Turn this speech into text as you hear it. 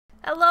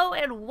Hello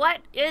and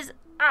what is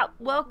up?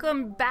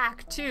 Welcome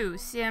back to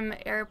Sim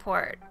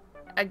Airport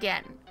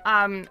again.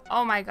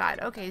 Oh my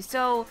god. Okay,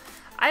 so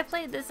I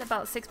played this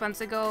about 6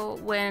 months ago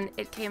when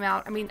it came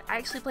out. I mean, I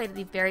actually played it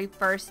the very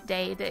first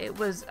day that it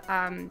was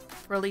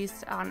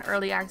released on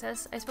early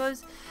access, I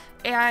suppose.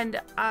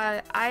 And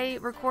I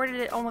recorded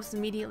it almost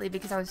immediately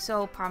because I was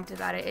so pumped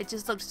about it. It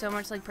just looked so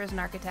much like Prison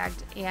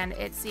Architect, and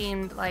it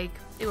seemed like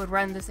it would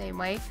run the same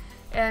way.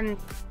 And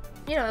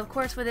you know, of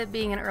course, with it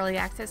being an early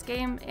access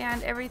game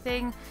and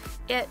everything,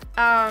 it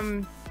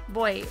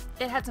boy,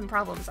 it had some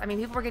problems. I mean,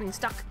 people were getting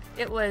stuck.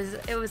 It was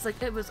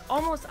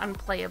almost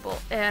unplayable,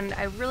 and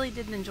I really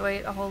didn't enjoy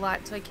it a whole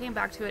lot. So I came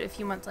back to it a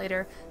few months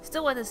later,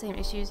 still with the same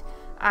issues.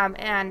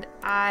 And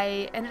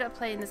I ended up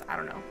playing this, I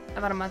don't know,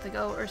 about a month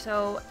ago or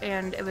so,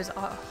 and it was a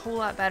whole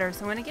lot better.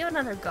 So I'm gonna give it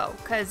another go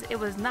because it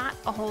was not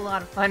a whole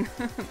lot of fun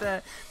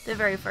the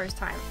very first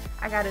time.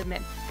 I gotta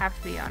admit, have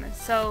to be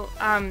honest. So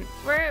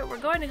we're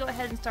going to go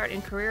ahead and start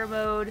in career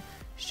mode.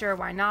 Sure,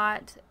 why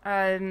not?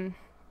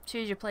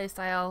 Choose your play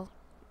style.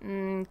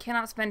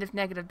 Cannot spend if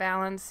negative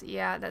balance.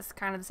 Yeah, that's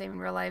kind of the same in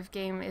real life.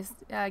 Game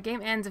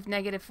ends if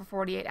negative for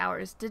 48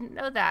 hours. Didn't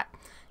know that.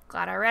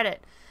 Glad I read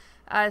it.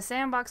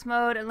 Sandbox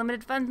mode,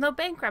 unlimited funds, no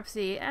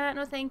bankruptcy.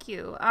 No thank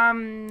you.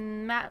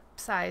 Map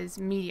size,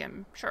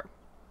 medium. Sure.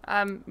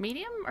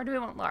 Medium, or do we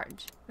want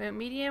large? We want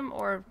medium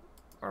or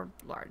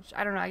large?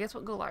 I don't know. I guess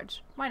we'll go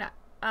large. Why not?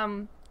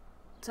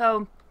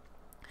 So,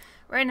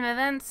 random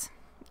events,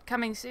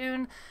 coming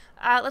soon.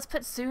 Let's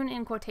put soon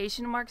in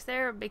quotation marks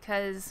there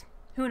because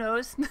who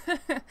knows?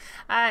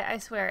 I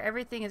swear,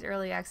 everything is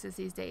early access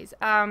these days.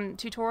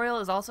 Tutorial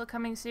is also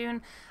coming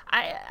soon.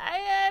 I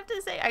have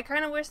to say, I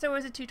kind of wish there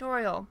was a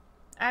tutorial.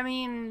 I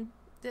mean,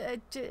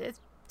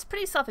 it's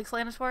pretty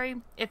self-explanatory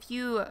if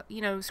you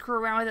know, screw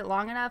around with it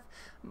long enough,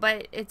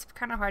 but it's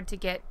kind of hard to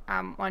get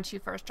once you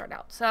first start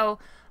out. So,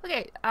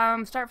 okay,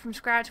 start from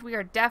scratch. We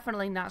are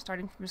definitely not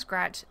starting from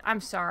scratch. I'm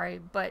sorry,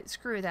 but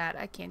screw that.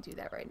 I can't do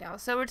that right now.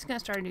 So we're just going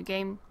to start a new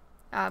game.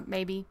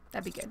 Maybe.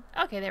 That'd be good.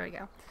 Okay, there we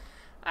go.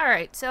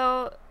 Alright,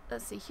 so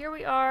let's see. Here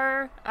we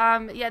are.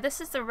 Yeah, this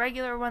is the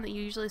regular one that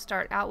you usually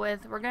start out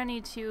with. We're going to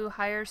need to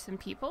hire some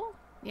people.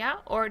 Yeah?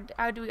 Or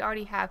do we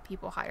already have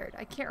people hired?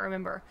 I can't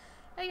remember.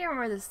 I can't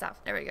remember this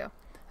stuff. There we go.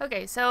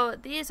 Okay, so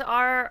these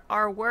are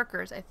our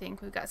workers, I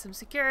think. We've got some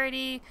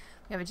security.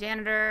 We have a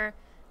janitor.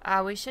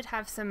 We should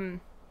have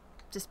some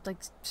just like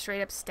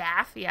straight up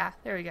staff. Yeah,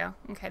 there we go.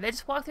 Okay, they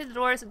just walk through the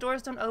doors. The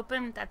doors don't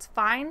open. That's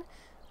fine.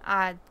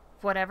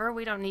 Whatever.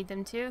 We don't need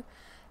them to.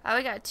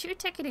 We got 2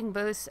 ticketing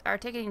booths, or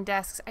ticketing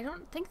desks. I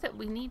don't think that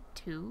we need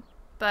 2,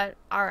 but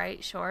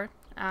alright, sure.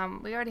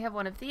 We already have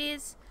one of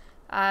these.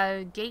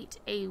 Gate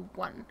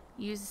A1,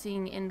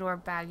 using indoor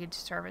baggage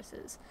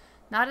services.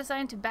 Not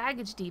assigned to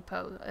baggage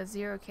depot,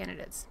 0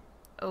 candidates.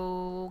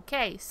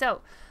 Okay,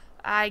 so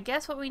I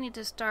guess what we need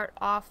to start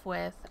off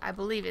with, I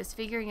believe, is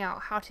figuring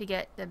out how to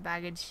get the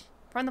baggage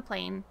from the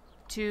plane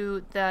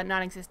to the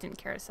non-existent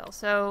carousel.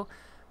 So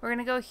we're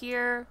gonna go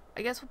here.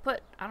 I guess we'll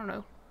put, I don't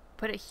know,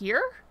 put it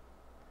here?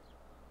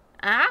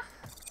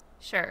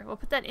 Sure, we'll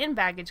put that in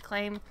baggage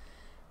claim.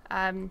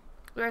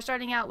 We are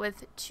starting out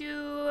with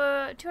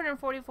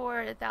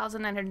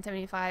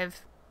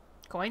 244,975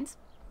 coins.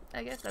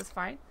 I guess that's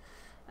fine.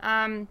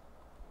 So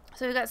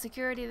we've got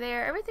security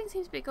there. Everything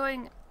seems to be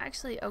going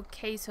actually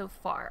okay so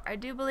far. I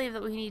do believe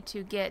that we need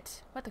to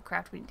get, what the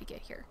crap do we need to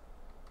get here?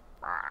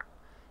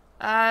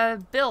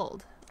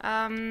 Build.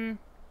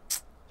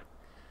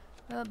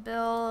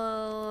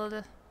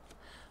 Build.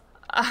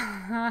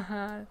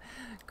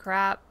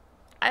 Crap.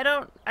 I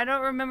don't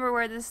remember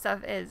where this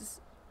stuff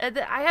is.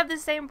 I have the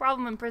same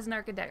problem in Prison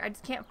Architect. I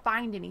just can't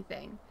find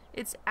anything.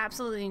 It's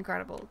absolutely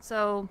incredible.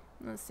 So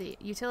let's see.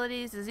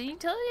 Utilities. Is it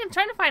utility? I'm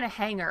trying to find a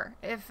hangar.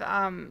 If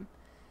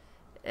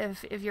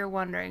you're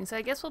wondering. So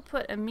I guess we'll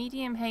put a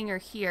medium hangar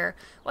here.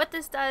 What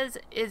this does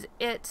is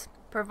it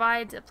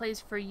provides a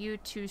place for you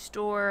to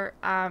store,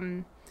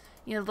 you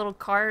know, little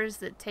cars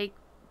that take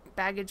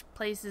baggage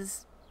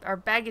places or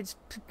baggage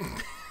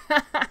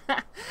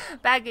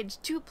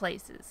baggage to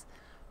places.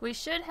 We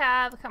should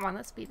have, come on,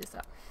 let's speed this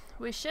up.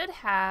 We should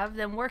have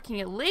them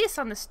working at least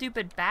on the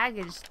stupid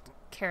baggage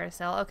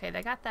carousel. Okay,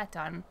 they got that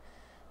done.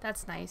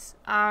 That's nice.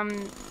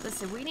 Let's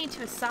see, we need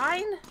to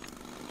assign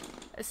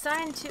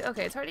to,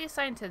 okay, it's already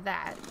assigned to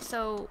that.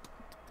 So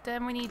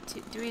then we need to,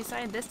 do we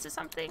assign this to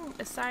something?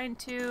 Assign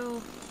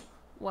to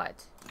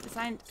what?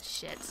 Assign,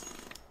 shit.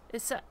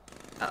 It's,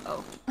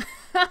 uh-oh.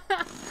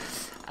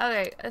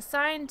 Okay,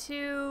 assign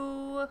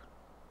to,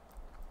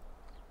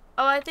 oh,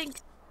 I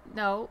think,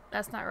 no,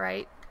 that's not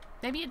right.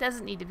 Maybe it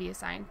doesn't need to be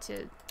assigned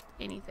to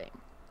anything.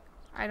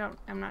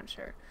 I'm not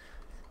sure.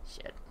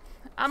 Shit.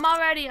 I'm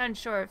already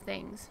unsure of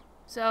things.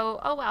 So,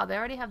 oh wow, they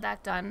already have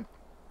that done.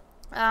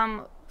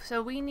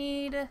 So we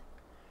need,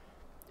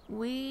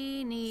 okay,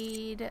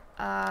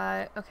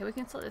 we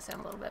can slow this down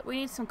a little bit. We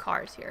need some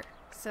cars here.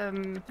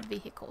 Some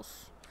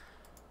vehicles.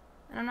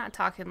 And I'm not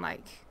talking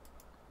like,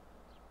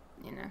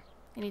 you know,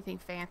 anything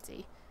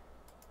fancy.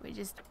 We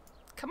just,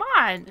 come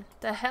on!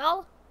 The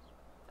hell?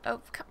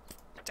 Oh, come,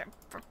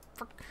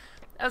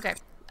 okay.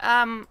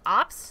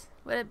 Ops?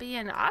 Would it be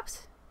in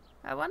ops?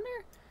 I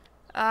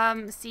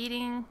wonder?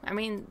 Seating. I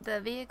mean, the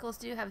vehicles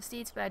do have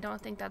seats, but I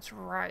don't think that's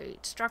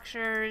right.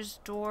 Structures,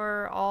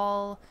 door,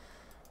 all.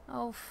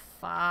 Oh,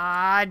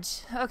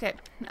 fudge. Okay.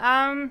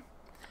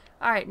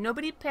 Alright,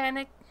 nobody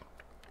panic.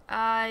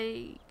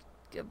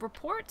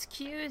 Reports,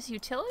 queues,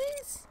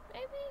 utilities?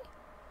 Maybe?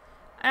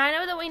 And I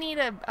know that we need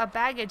a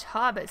baggage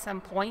hub at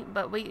some point,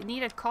 but we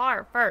need a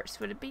car first.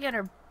 Would it be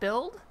under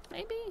build?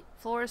 Maybe?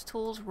 Floors,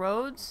 tools,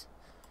 roads?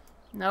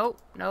 Nope,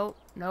 nope,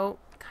 nope.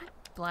 God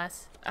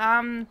bless.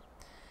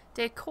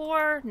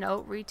 Decor? No.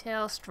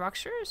 Retail,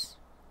 structures?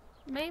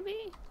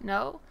 Maybe?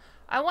 No.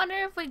 I wonder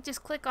if we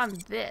just click on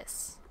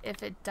this,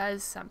 if it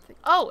does something.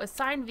 Oh,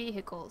 assign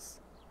vehicles.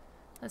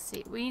 Let's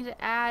see. We need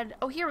to add,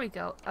 oh, here we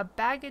go. A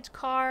baggage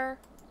car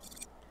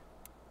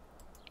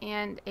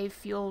and a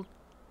fuel.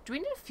 Do we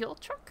need a fuel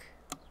truck?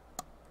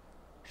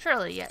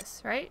 Surely,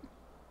 yes, right?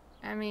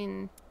 I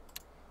mean,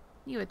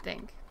 you would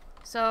think.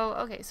 So,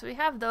 okay, so we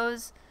have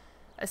those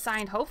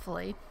assigned,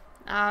 hopefully.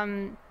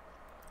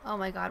 Oh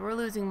my god, we're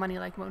losing money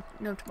like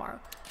no tomorrow.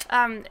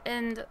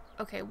 And,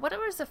 okay, what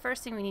was the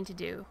first thing we need to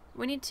do?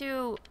 We need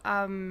to,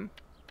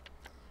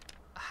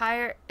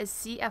 hire a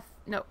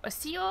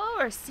COO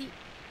or a CFO?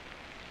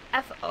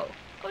 Oh,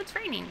 it's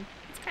raining.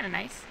 It's kind of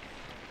nice.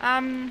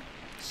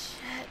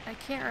 Shit, I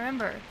can't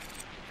remember.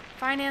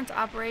 Finance,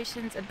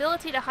 operations,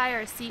 ability to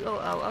hire a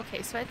COO.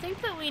 Okay, so I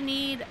think that we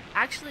need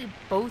actually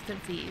both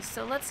of these.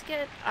 So let's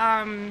get,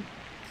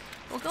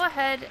 we'll go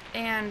ahead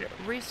and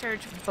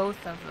research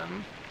both of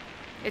them.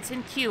 It's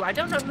in queue. I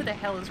don't know who the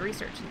hell is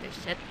researching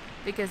this shit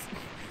because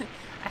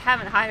I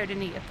haven't hired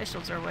any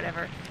officials or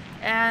whatever.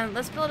 And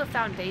let's build a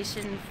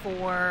foundation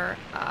for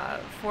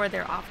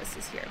their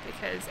offices here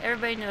because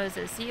everybody knows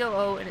that a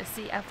COO and a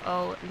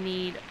CFO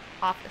need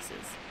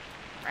offices,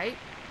 right?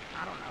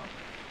 I don't know.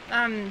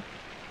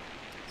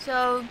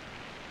 So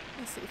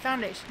let's see,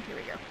 foundation. Here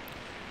we go.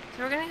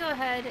 So we're gonna go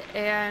ahead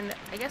and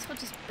I guess we'll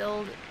just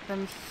build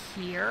them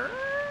here.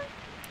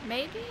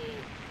 Maybe?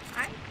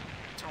 I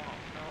don't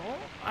know.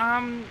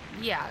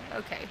 Yeah.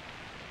 Okay.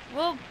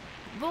 We'll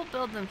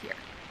build them here.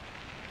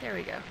 There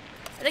we go.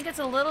 I think it's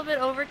a little bit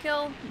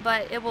overkill,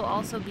 but it will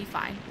also be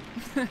fine.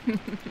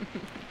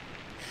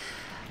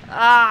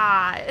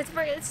 It's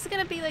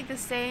gonna be like the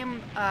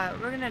same.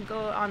 We're gonna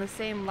go on the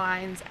same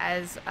lines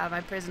as my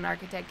Prison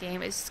Architect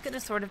game. It's just gonna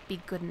sort of be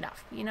good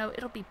enough. You know,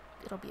 it'll be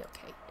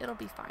okay. It'll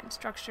be fine.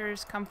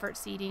 Structures, comfort,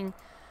 seating.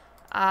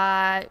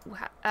 Shit.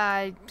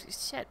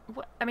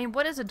 What? I mean,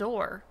 what is a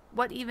door?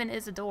 What even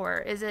is a door?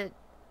 Is it?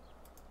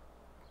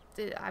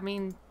 I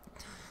mean.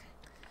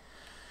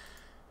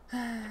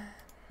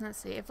 Let's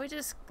see, if we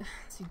just,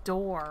 let's see,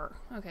 door.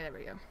 Okay, there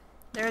we go.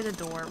 There's a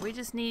door. We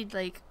just need,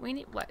 like, we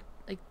need, what?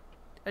 Like,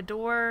 a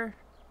door,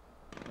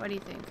 what do you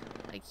think?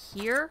 Like,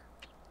 here?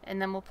 And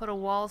then we'll put a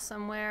wall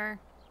somewhere,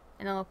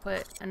 and then we'll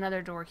put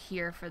another door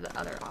here for the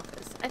other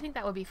office. I think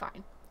that would be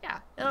fine.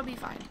 Yeah, it'll be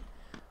fine.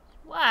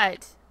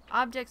 What?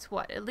 Objects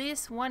what? At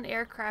least one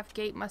aircraft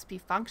gate must be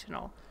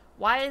functional.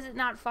 Why is it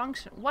not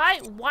functional? Why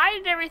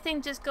did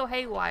everything just go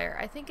haywire?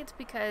 I think it's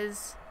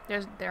because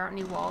there aren't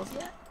any walls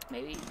yet,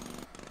 maybe?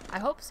 I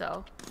hope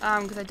so,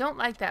 because I don't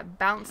like that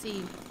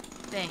bouncy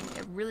thing.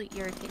 It really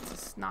irritates the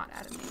snot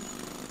out of me.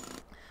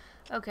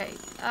 Okay,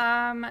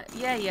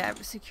 yeah,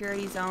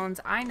 security zones.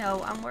 I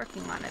know, I'm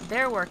working on it.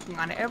 They're working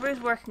on it.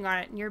 Everybody's working on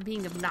it, and you're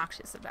being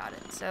obnoxious about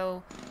it.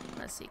 So,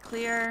 let's see.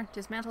 Clear,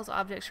 dismantles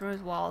objects,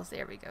 removes walls.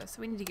 There we go. So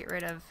we need to get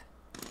rid of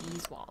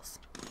these walls.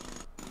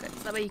 Good,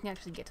 so that way you can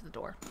actually get to the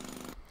door.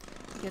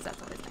 Because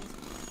that's always nice.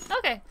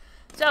 Okay,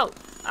 so,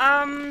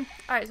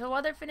 alright, so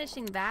while they're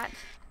finishing that,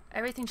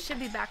 everything should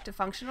be back to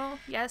functional.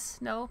 Yes,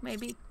 no,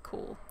 maybe.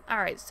 Cool.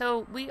 Alright,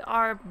 so we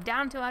are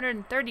down to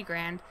 130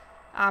 grand.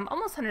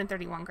 Almost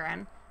 131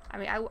 grand. I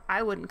mean,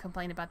 I wouldn't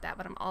complain about that,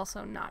 but I'm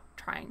also not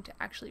trying to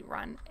actually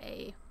run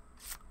a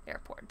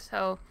airport.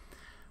 So,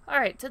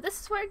 alright, so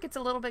this is where it gets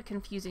a little bit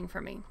confusing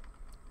for me.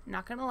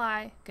 Not gonna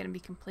lie, gonna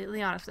be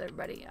completely honest with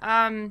everybody.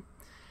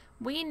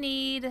 We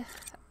need,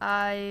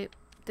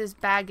 this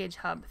baggage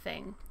hub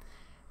thing.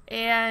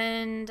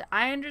 And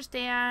I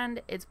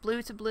understand it's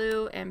blue to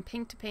blue and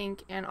pink to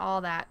pink and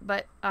all that,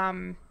 but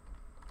I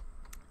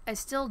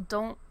still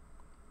don't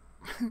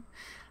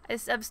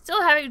I'm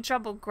still having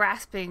trouble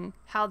grasping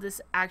how this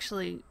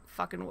actually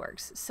fucking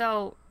works.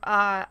 So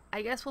I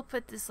guess we'll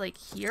put this like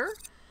here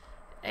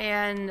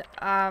and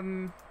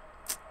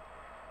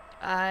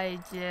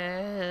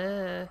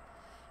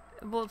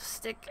we'll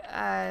stick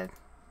a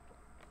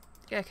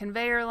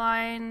conveyor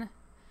line,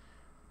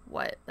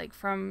 what, like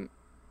from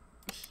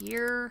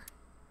here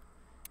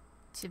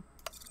to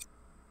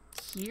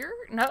here?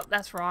 Nope,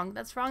 that's wrong.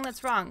 That's wrong.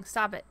 That's wrong.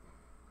 Stop it.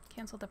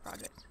 Cancel the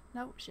project.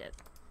 No, shit.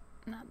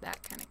 Not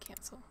that kind of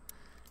cancel.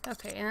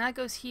 Okay, and that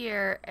goes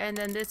here, and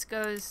then this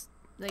goes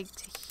like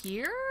to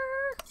here?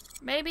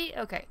 Maybe?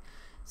 Okay.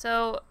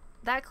 So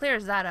that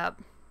clears that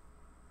up.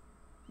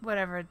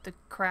 Whatever the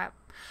crap.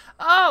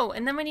 Oh,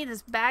 and then we need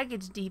this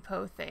baggage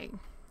depot thing.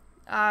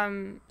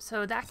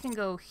 So that can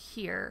go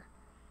here.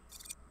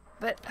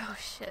 But, oh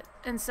shit.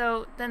 And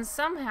so then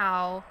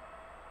somehow,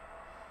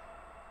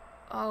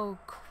 oh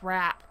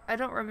crap. I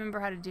don't remember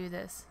how to do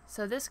this.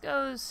 So this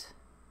goes,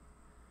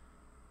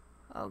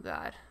 oh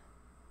god.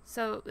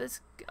 So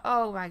this,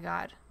 oh my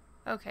god.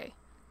 Okay.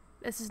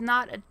 This is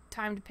not a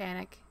time to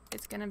panic.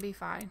 It's gonna be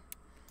fine.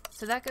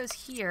 So that goes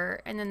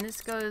here, and then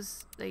this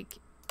goes, like,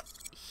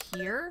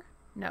 here?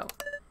 No.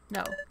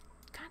 No.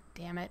 God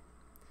damn it.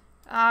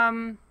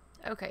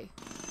 Okay.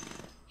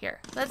 Here.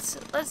 Let's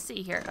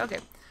see here. Okay.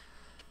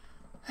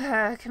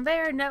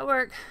 Conveyor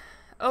network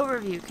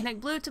overview.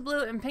 Connect blue to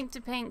blue and pink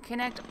to pink.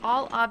 Connect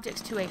all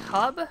objects to a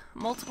hub.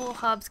 Multiple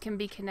hubs can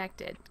be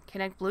connected.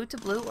 Connect blue to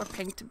blue or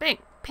pink to pink.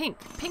 Pink.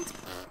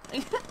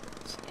 Jeez.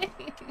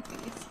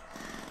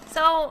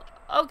 So,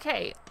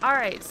 okay.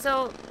 Alright,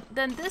 so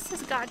then this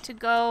has got to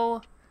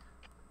go...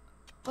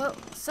 Well,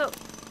 so...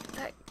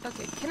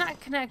 Okay,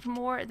 cannot connect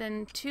more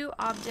than 2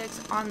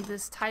 objects on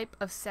this type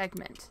of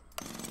segment.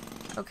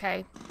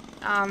 Okay.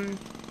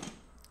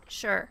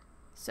 Sure.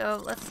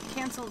 So let's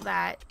cancel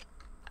that.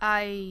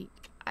 I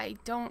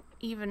don't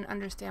even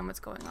understand what's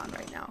going on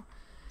right now.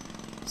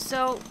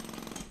 So,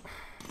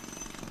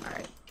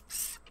 alright.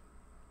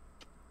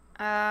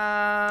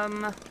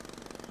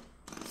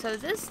 So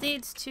this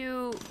needs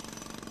to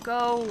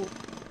go,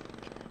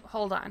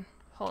 hold on.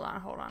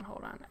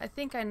 I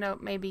think I know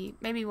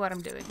maybe what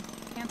I'm doing.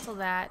 Cancel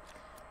that,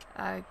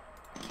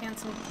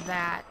 cancel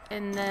that,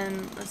 and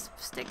then let's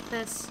stick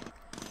this.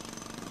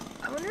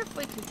 I wonder if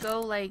we could go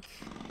like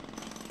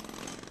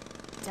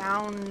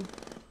down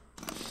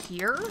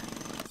here,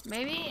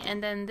 maybe,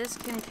 and then this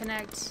can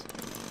connect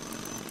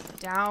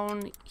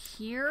down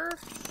here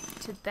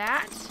to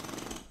that.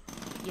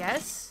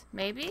 Yes,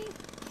 maybe.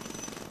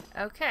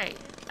 Okay.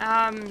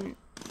 And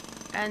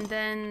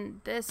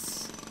then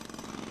this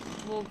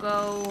will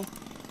go.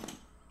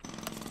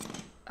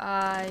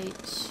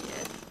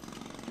 Shit.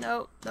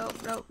 Nope.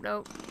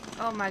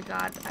 Oh my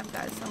god, I've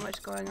got so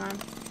much going on.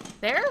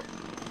 There?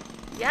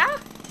 Yeah?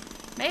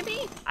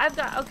 Maybe?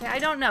 Okay, I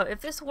don't know.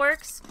 If this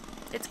works,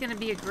 it's gonna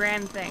be a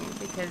grand thing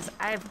because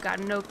I've got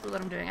no clue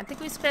what I'm doing. I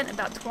think we spent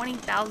about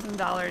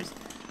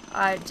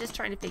 $20,000 just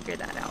trying to figure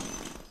that out.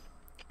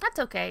 That's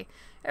okay.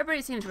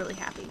 Everybody seems really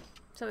happy,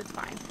 so it's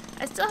fine.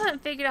 I still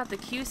haven't figured out the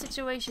queue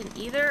situation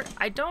either.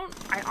 I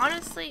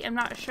honestly am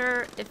not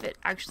sure if it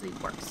actually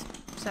works.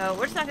 So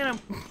we're just not gonna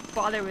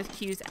bother with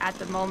queues at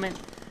the moment.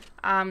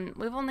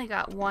 We've only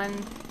got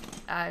one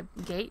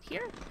gate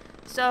here.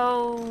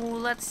 So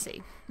let's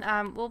see.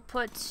 We'll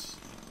put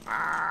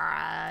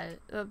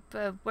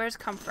where's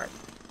comfort?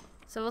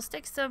 So we'll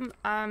stick some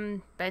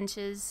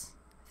benches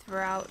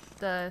throughout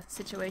the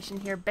situation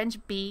here. Bench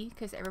B,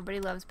 because everybody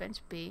loves bench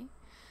B.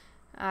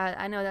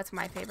 I know that's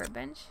my favorite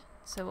bench,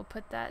 so we'll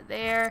put that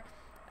there.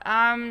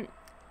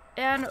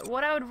 And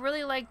what I would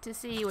really like to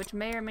see, which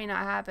may or may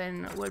not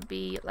happen, would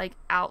be like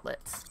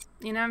outlets,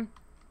 you know?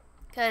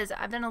 Because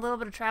I've done a little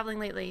bit of traveling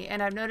lately,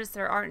 and I've noticed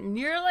there aren't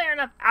nearly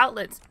enough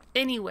outlets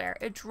anywhere.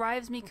 It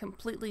drives me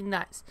completely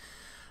nuts.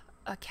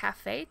 A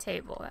cafe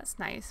table, that's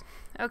nice.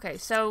 Okay,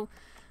 so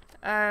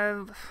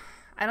I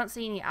don't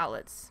see any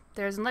outlets.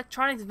 There's an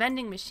electronics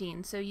vending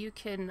machine, so you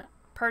can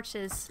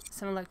purchase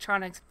some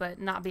electronics but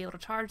not be able to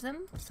charge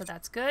them, so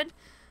that's good.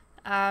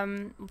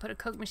 We'll put a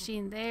Coke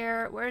machine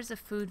there. Where's the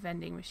food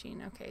vending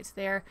machine? Okay, it's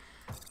there.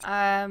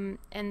 And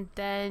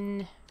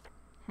then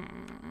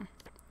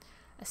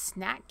a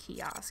snack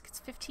kiosk.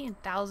 It's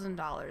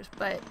 $15,000,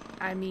 but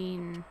I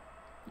mean,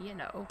 you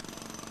know,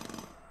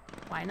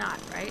 why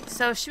not, right?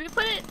 So should we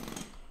put it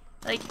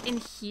like in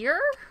here,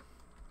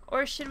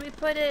 or should we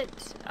put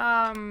it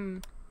oh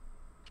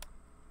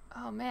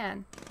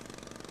man,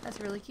 that's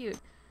really cute.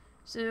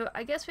 So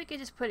I guess we could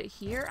just put it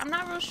here. I'm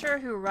not real sure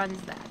who runs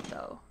that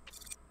though.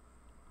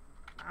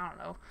 I don't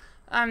know.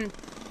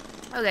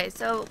 Okay,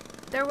 so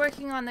they're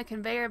working on the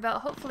conveyor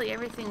belt. Hopefully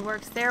everything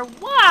works there.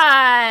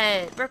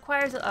 What?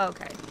 Requires, oh,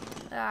 okay.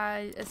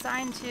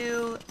 Assigned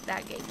to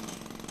that gate.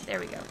 There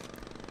we go.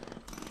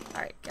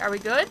 Alright, are we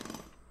good?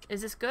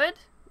 Is this good?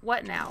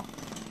 What now?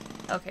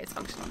 Okay, it's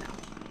functional now.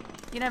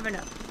 You never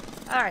know.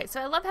 Alright,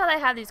 so I love how they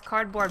have these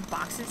cardboard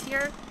boxes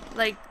here.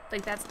 Like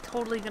that's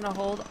totally gonna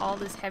hold all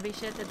this heavy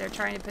shit that they're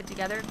trying to put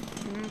together.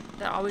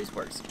 That always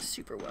works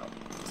super well.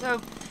 So,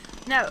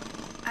 no,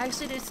 I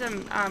actually do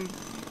some,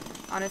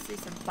 honestly,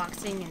 some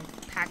boxing and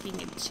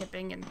packing and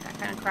shipping and that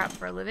kind of crap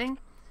for a living.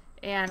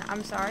 And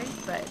I'm sorry,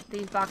 but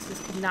these boxes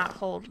could not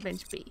hold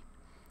bench B.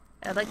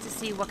 I'd like to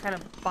see what kind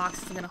of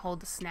box is going to hold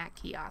the snack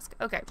kiosk.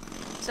 Okay,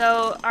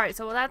 so, alright,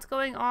 so while that's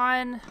going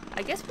on,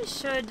 I guess we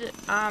should,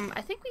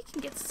 I think we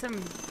can get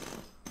some,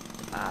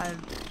 how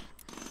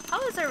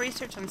is our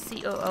research on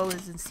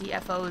COOs and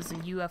CFOs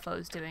and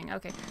UFOs doing?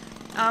 Okay,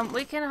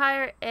 we can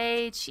hire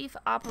a Chief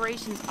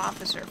Operations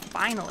Officer,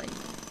 finally.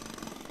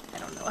 I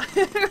don't know, I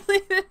haven't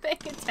really been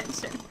paying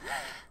attention.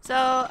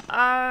 So,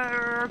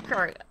 to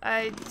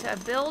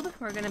build,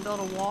 we're going to build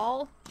a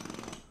wall.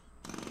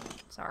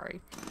 Sorry.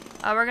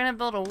 We're going to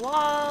build a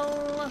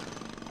wall.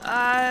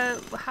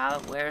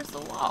 Where's the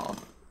wall?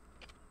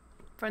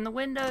 From the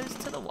windows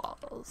to the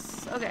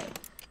walls. Okay.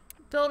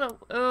 build a...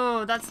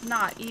 Oh, that's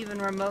not even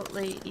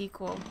remotely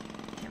equal.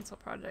 Cancel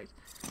project.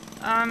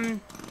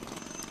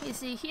 You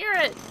see, here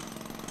at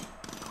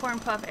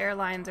Cornpuff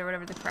Airlines, or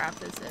whatever the crap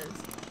this is,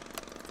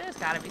 there's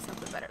gotta be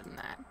something better than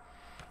that.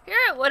 Here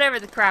at whatever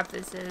the crap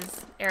this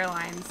is,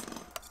 Airlines,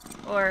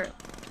 or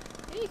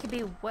maybe it could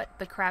be what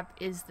the crap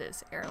is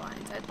this,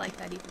 Airlines. I'd like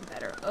that even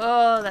better.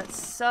 Oh,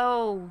 that's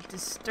so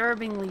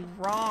disturbingly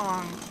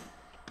wrong.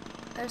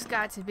 There's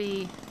got to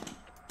be...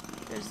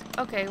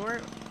 Okay, we're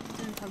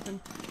doing something.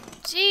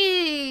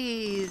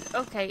 Jeez!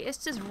 Okay,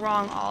 it's just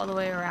wrong all the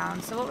way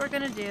around. So what we're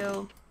gonna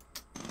do...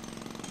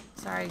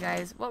 Sorry,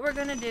 guys. What we're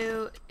gonna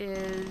do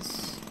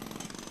is...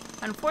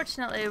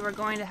 Unfortunately, we're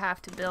going to have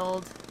to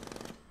build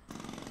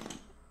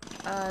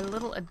a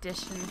little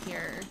addition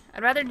here.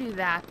 I'd rather do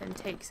that than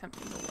take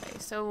something away.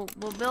 So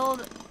we'll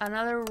build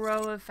another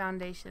row of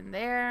foundation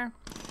there.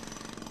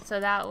 So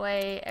that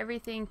way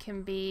everything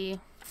can be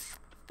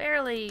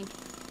fairly...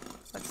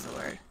 What's the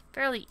word?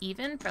 Fairly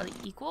even, fairly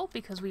equal,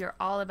 because we are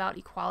all about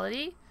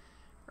equality,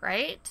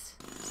 right?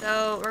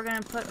 So we're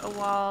gonna put a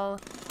wall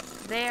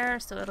there,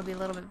 so it'll be a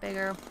little bit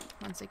bigger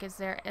once it gets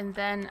there, and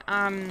then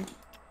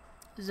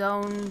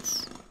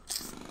zones,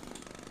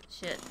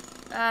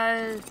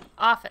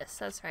 office.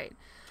 That's right.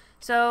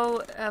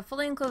 So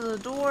fully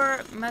enclosed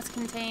door must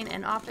contain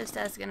an office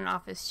desk and an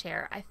office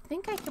chair. I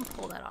think I can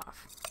pull that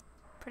off.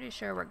 Pretty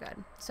sure we're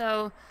good.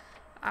 So,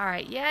 all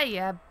right,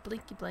 yeah,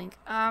 blinky blink.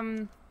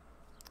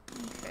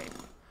 Okay.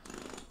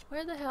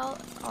 Where the hell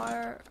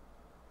are...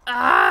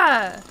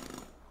 I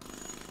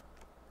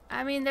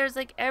mean, there's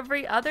like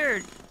every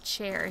other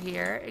chair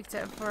here,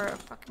 except for a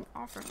fucking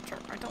office chair.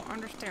 I don't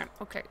understand.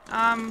 Okay,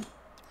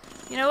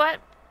 you know what?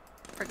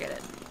 Forget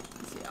it.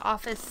 Let's see,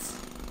 office...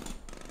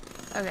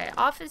 Okay,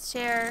 office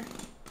chair.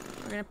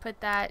 We're gonna put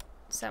that...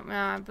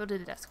 we'll do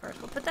the desk first.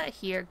 We'll put that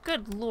here.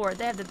 Good lord,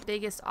 they have the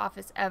biggest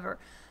office ever.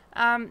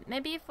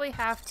 Maybe if we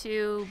have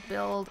to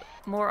build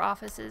more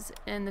offices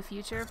in the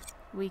future,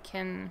 we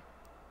can...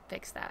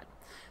 fix that.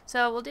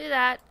 So we'll do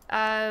that.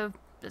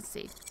 Let's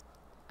see.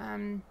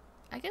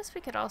 I guess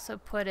we could also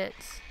put it...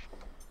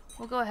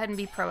 We'll go ahead and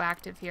be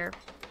proactive here.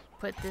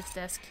 Put this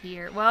desk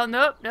here. Well,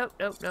 nope.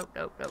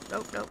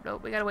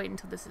 We gotta wait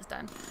until this is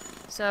done.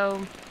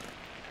 So,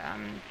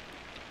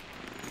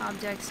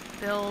 objects,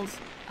 build,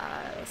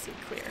 let's see,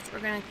 clear. We're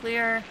gonna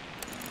clear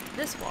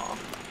this wall.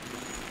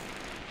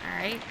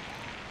 Alright.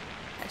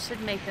 That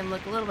should make them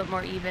look a little bit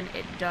more even.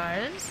 It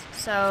does.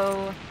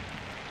 So...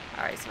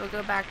 Alright, so we'll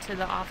go back to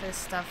the office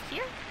stuff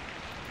here.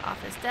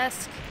 Office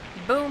desk,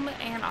 boom,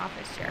 and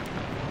office chair.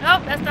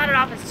 Nope, that's not an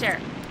office chair.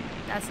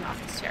 That's an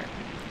office chair.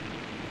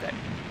 Good.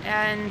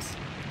 And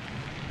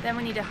then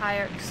we need to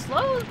hire...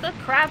 Slow the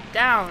crap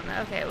down.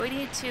 Okay, we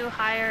need to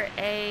hire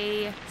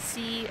a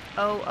COO.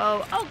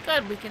 Oh,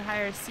 good, we can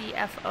hire a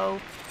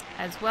CFO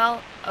as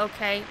well.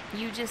 Okay,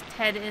 you just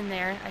head in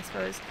there, I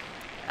suppose.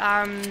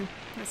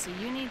 Let's see,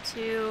 you need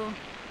to...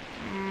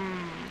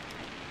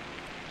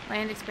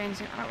 Land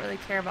expansion, I don't really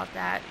care about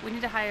that. We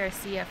need to hire a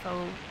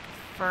CFO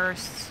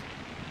first.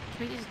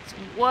 Can we just...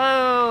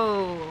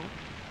 Whoa!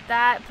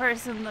 That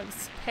person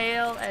looks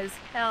pale as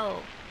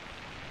hell.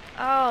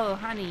 Oh,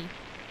 honey.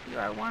 You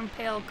are one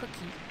pale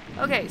cookie.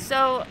 Okay,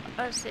 so,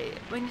 let's see.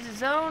 We need to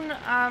zone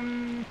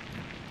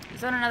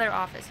another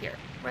office here.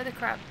 Where the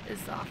crap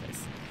is the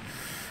office?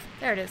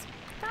 There it is.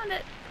 Found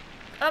it.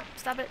 Oh,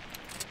 stop it.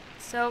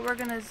 So, we're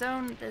gonna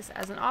zone this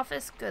as an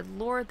office. Good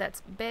lord,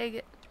 that's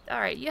big.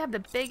 Alright, you have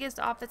the biggest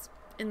office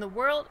in the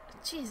world.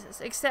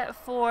 Jesus, except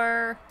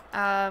for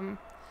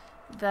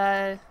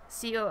the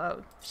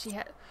COO. She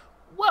had...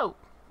 Whoa!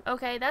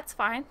 Okay, that's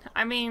fine.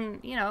 I mean,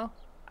 you know,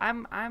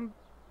 I'm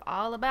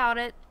all about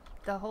it.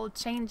 The whole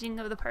changing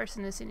of the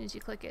person as soon as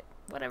you click it.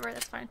 Whatever,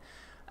 that's fine.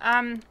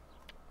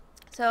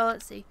 So,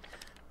 let's see.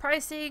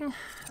 Pricing.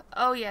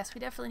 Oh, yes, we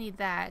definitely need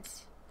that.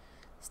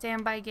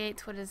 Standby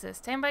gates. What is this?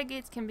 Standby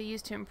gates can be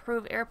used to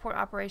improve airport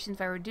operations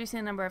by reducing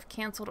the number of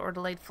canceled or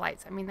delayed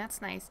flights. I mean,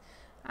 that's nice.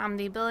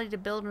 The ability to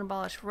build and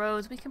abolish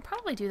roads. We can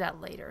probably do that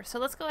later. So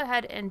let's go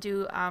ahead and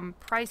do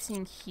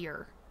pricing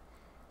here.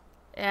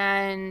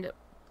 And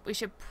we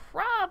should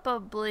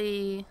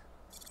probably...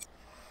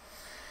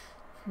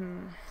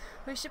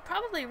 We should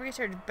probably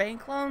research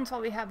bank loans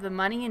while we have the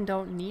money and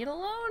don't need a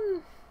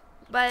loan.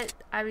 But,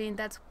 I mean,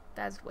 that's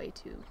way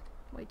too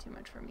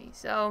much for me.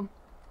 So...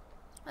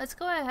 Let's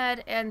go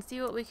ahead and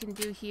see what we can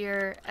do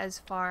here as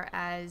far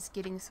as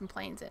getting some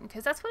planes in.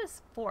 Because that's what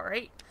it's for,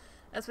 right?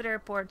 That's what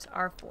airports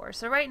are for.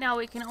 So right now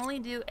we can only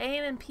do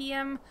AM and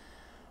PM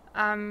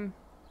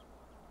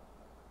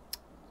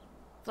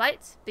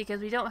flights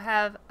because we don't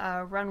have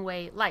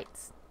runway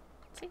lights.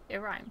 See, it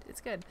rhymed. It's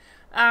good.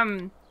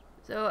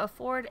 So a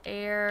Ford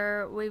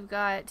Air, we've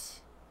got,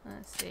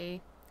 let's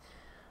see.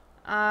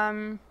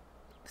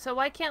 So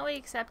why can't we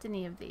accept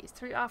any of these?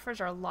 3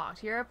 offers are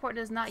locked. Your airport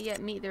does not yet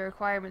meet the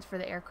requirements for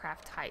the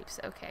aircraft types.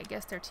 Okay, I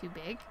guess they're too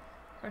big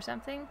or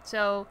something.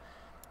 So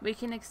we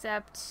can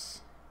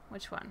accept,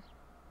 which one?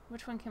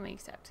 Which one can we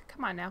accept?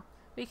 Come on now.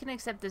 We can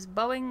accept this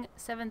Boeing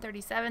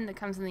 737 that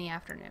comes in the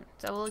afternoon.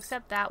 So we'll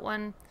accept that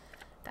one.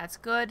 That's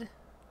good.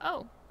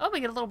 Oh, we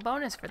get a little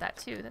bonus for that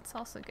too. That's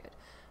also good.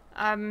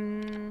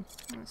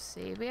 Let's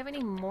see. Do we have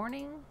any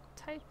morning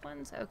type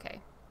ones?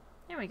 Okay.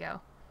 Here we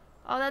go.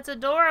 Oh, that's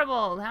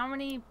adorable. How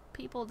many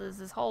people does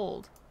this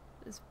hold?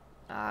 This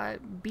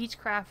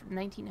Beechcraft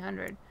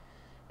 1900.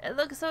 It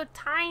looks so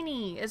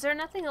tiny. Is there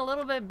nothing a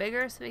little bit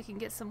bigger so we can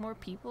get some more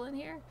people in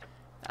here?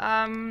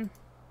 Nope.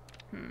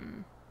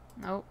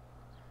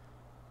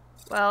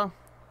 Well,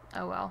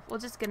 oh well. We'll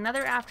just get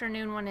another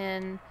afternoon one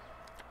in.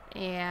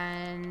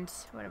 And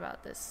what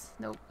about this?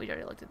 Nope, we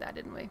already looked at that,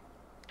 didn't we?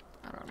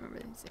 I don't remember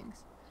these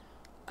things.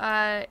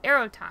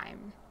 Arrow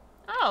time.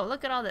 Oh,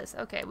 look at all this.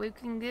 Okay, we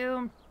can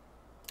do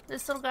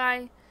this little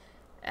guy.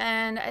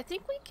 And I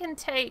think we can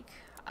take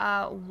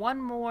one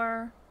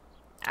more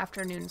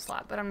afternoon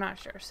slot, but I'm not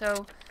sure.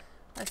 So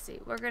let's see.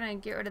 We're going to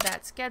get rid of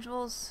that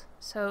schedules.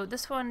 So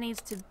this one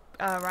needs to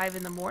arrive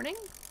in the morning.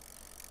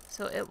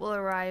 So it will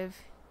arrive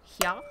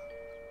here.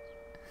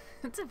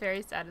 It's a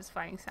very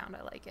satisfying sound.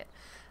 I like it.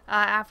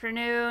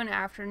 Afternoon,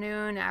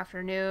 afternoon,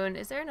 afternoon.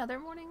 Is there another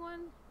morning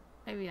one?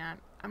 Maybe not.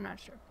 I'm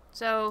not sure.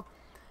 So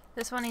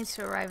this one needs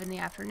to arrive in the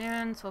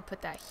afternoon. So we'll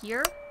put that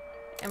here.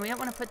 And we don't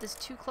want to put this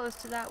too close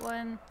to that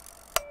one,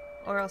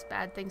 or else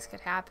bad things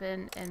could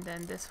happen. And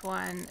then this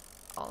one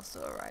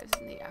also arrives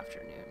in the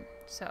afternoon.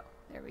 So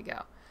there we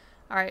go.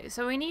 All right.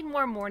 So we need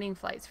more morning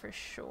flights for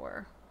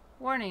sure.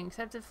 Warning,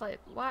 accepted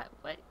flight. What?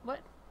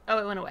 Oh,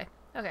 it went away.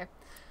 Okay.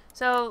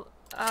 So,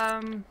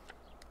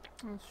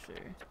 let's see.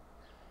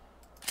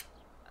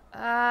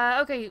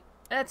 Okay,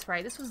 that's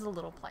right. This was a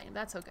little plane.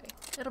 That's okay.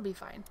 It'll be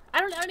fine. I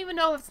don't even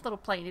know if it's a little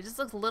plane. It just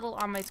looks little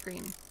on my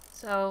screen.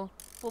 So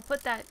we'll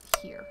put that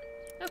here.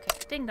 Okay,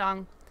 ding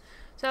dong.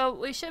 So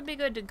we should be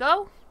good to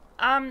go.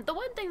 The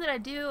one thing that I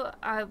do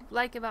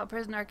like about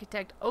Prison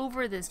Architect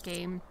over this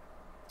game,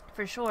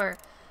 for sure,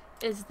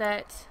 is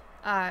that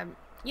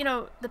you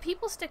know, the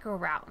people stick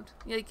around.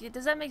 Like,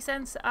 does that make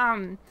sense?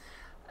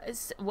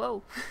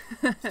 Whoa.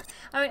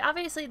 I mean,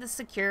 obviously the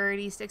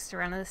security sticks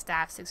around and the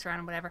staff sticks around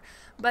and whatever,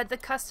 but the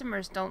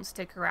customers don't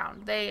stick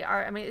around. They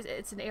are, I mean,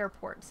 it's an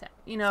airport set.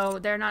 You know,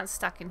 they're not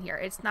stuck in here.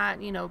 It's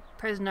not, you know,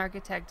 Prison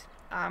Architect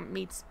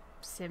meets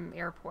Sim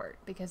Airport,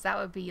 because that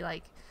would be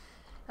like,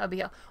 that would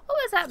be, what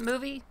was that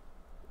movie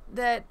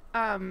that,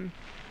 oh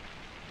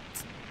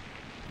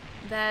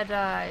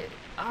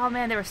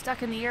man, they were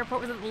stuck in the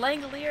airport. Was it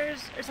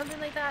Langoliers or something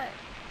like that?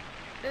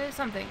 It was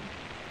something.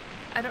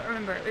 I don't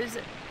remember. Is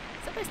that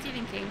by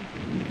Stephen King?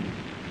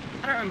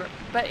 I don't remember.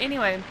 But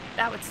anyway,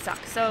 that would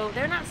suck. So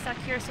they're not stuck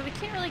here, so we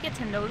can't really get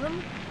to know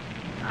them.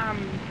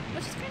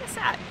 Which is kind of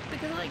sad,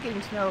 because I like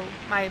getting to know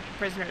my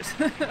prisoners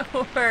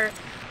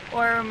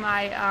or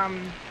my, I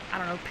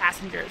don't know,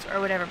 passengers or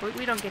whatever. But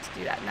we don't get to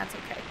do that, and that's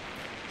okay.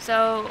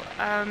 So,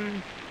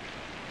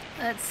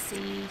 let's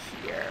see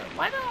here.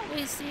 Why don't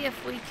we see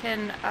if we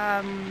can,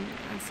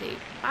 let's see.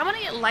 I want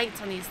to get lights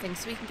on these things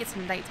so we can get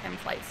some nighttime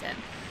flights in.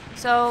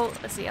 So,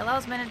 let's see.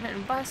 Allows management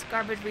and bus,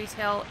 garbage,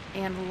 retail,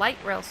 and light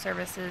rail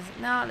services.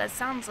 No, that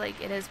sounds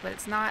like it is, but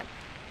it's not.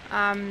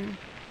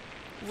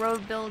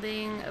 Road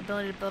building,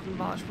 ability to build and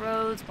abolish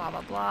roads, blah,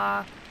 blah,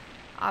 blah.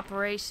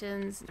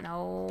 Operations,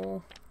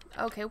 no.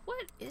 Okay,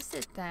 what is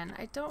it then?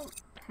 I don't,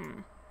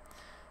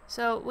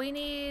 So, we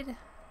need,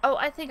 oh,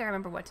 I think I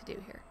remember what to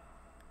do here.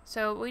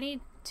 So we need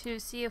to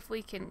see if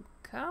we can,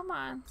 come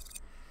on.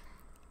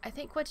 I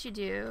think what you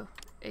do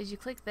is you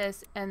click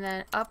this and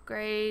then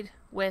upgrade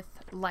with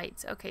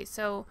lights. Okay,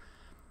 so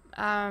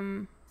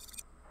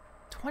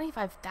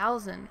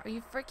 25,000. Are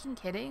you freaking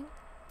kidding?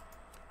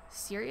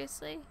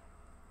 Seriously?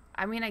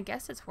 I mean, I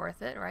guess it's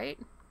worth it, right?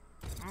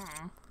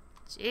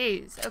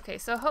 Jeez. Okay,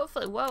 so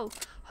hopefully,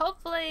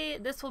 hopefully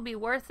this will be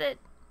worth it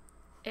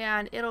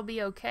and it'll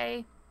be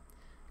okay.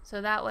 So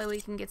that way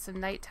we can get some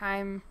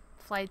nighttime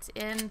flights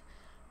in.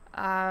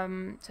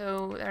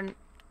 So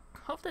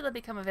hopefully they'll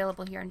become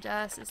available here in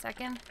just a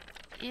second.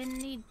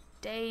 Any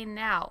day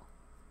now.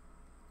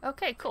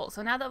 Okay, cool.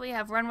 So now that we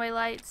have runway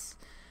lights,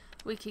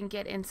 we can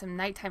get in some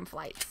nighttime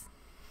flights.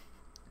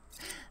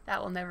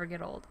 That will never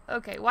get old.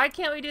 Okay, why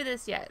can't we do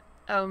this yet?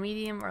 Oh,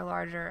 medium or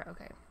larger.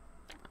 Okay.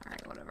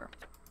 Alright, whatever.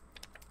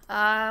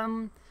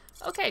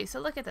 Okay, so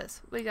look at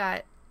this. We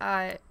got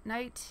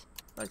night.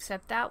 We'll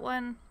accept that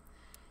one.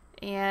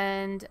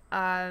 And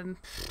I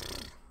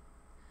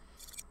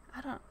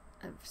don't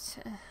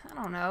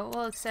know.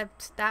 We'll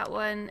accept that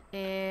one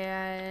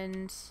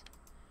and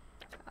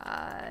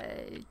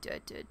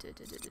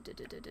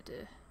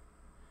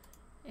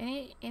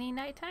any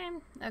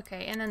nighttime?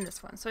 Okay, and then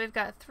this one. So we've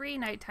got 3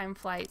 nighttime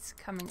flights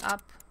coming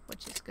up,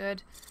 which is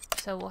good.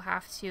 So we'll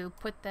have to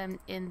put them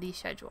in the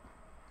schedule.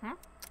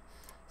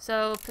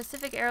 So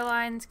Pacific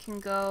Airlines can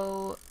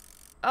go,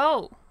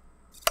 oh,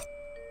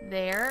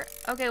 there.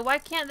 Okay, why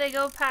can't they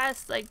go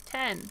past like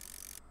 10?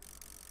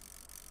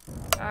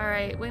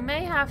 Alright, we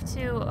may have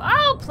to...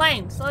 Oh,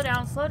 plane! Slow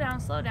down, slow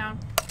down, slow down.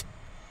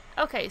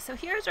 Okay, so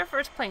here's our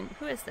first plane.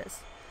 Who is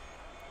this?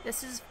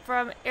 This is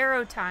from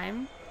Aero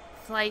Time,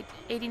 flight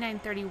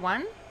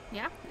 8931.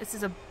 Yeah, this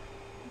is a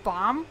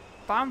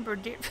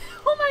bombardier.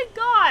 Oh my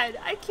god!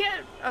 I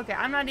can't... Okay,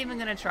 I'm not even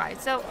gonna try.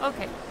 So,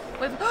 okay.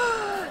 With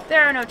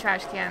there are no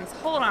trash cans.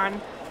 Hold on.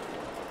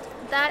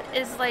 That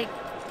is like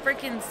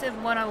freaking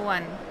Sim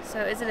 101. So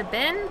is it a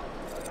bin?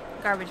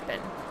 Garbage bin.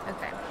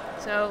 Okay.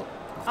 So,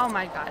 oh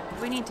my god,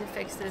 we need to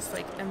fix this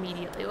like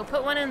immediately. We'll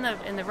put one in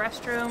the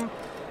restroom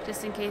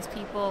just in case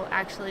people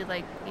actually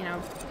like, you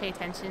know, pay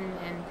attention.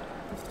 And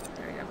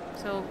there we go.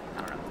 So I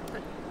don't know.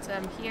 Put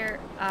some here.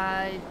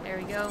 There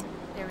we go.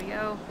 There we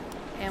go.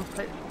 And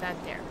put that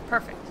there.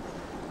 Perfect.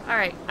 All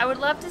right. I would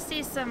love to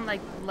see some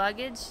like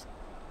luggage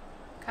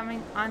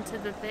coming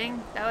onto the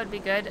thing. That would be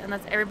good,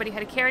 unless everybody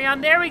had a carry-on.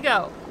 There we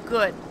go.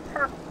 Good.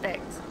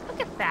 Perfect. Look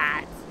at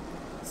that.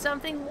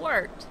 Something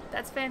worked.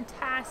 That's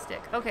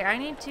fantastic. Okay, I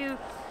need to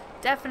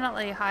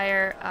definitely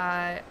hire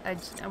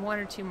one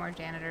or two more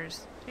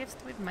janitors. Do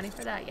we have money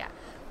for that? Yeah.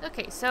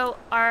 Okay, so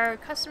our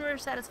customer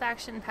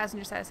satisfaction,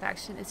 passenger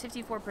satisfaction is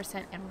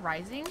 54% and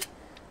rising.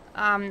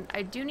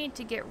 I do need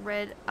to get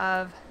rid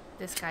of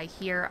this guy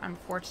here.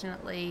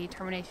 Unfortunately,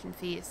 termination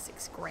fee is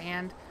 $6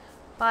 grand.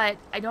 But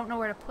I don't know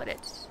where to put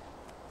it.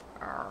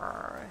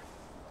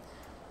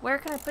 Where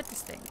can I put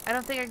this thing? I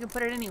don't think I can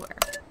put it anywhere.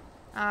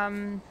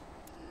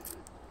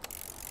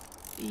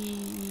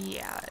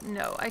 Yeah,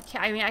 no, I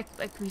can't. I mean,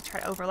 like we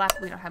try to overlap,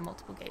 but we don't have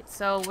multiple gates.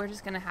 So we're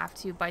just going to have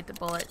to bite the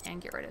bullet and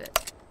get rid of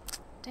it.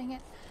 Dang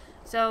it.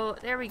 So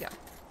there we go.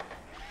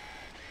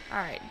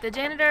 Alright, the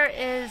janitor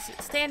is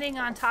standing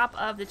on top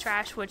of the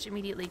trash, which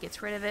immediately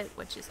gets rid of it,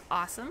 which is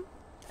awesome.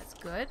 That's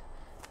good.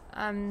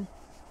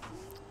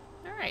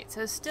 Alright,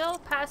 so still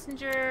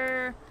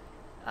passenger,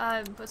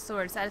 what's the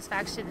word,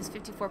 satisfaction is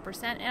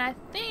 54%, and I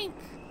think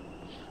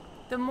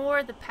the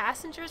more the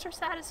passengers are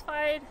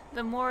satisfied,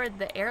 the more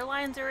the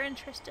airlines are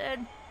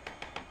interested.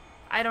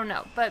 I don't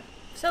know, but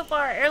so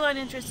far airline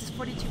interest is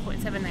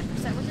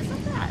 42.79%, which is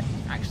not bad,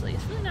 actually.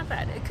 It's really not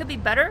bad. It could be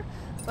better,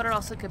 but it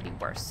also could be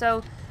worse.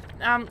 So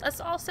let's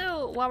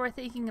also, while we're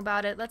thinking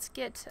about it, let's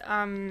get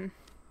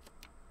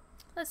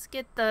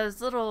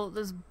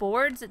those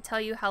boards that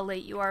tell you how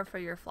late you are for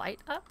your flight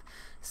up,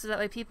 so that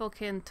way people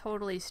can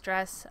totally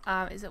stress.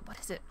 What is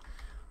it?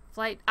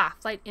 Flight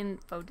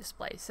info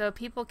display. So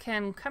people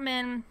can come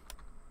in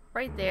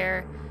right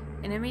there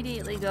and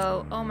immediately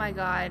go, oh my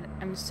god,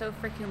 I'm so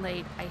freaking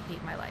late, I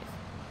hate my life.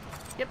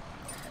 Yep.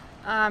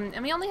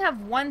 And we only have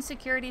one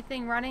security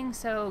thing running,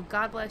 so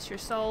God bless your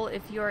soul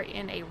if you're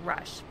in a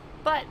rush.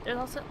 But there's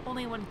also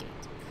only one gate.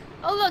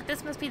 Oh look,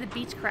 this must be the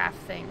Beechcraft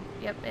thing.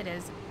 Yep, it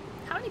is.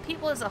 How many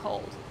people is a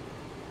hold?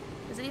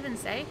 Does it even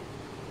say?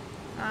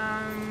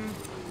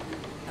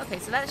 Okay,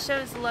 so that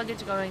shows the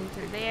luggage going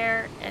through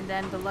there, and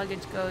then the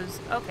luggage goes,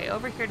 okay,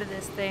 over here to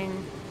this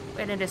thing,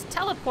 and it is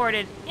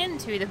teleported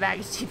into the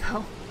baggage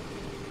depot.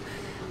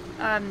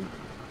 And,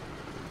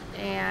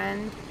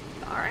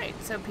 alright,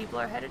 so people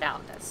are headed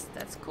out.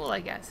 That's cool,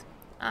 I guess.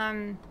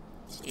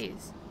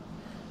 Jeez.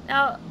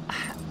 Now,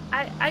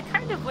 I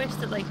kind of wish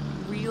that, like,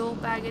 real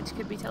baggage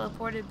could be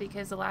teleported,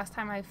 because the last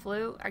time I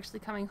flew, actually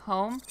coming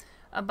home,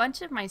 a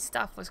bunch of my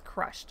stuff was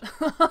crushed.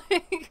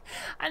 Like,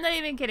 I'm not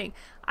even kidding.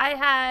 I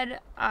had,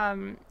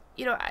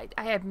 you know,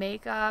 I had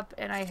makeup,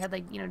 and I had,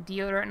 like, you know,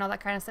 deodorant and all that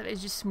kind of stuff.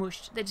 It's just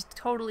smooshed. They just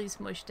totally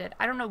smooshed it.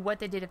 I don't know what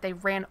they did, if they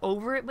ran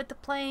over it with the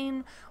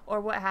plane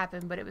or what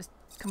happened, but it was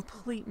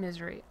complete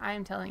misery. I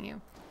am telling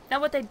you.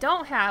 Now, what they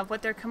don't have,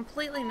 what they're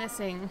completely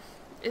missing,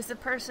 is the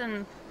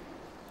person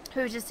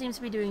who just seems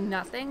to be doing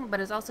nothing,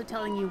 but is also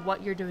telling you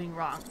what you're doing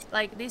wrong.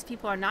 Like, these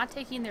people are not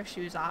taking their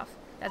shoes off.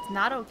 That's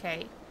not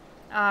okay.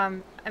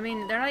 I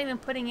mean, they're not even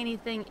putting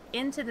anything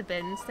into the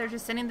bins. They're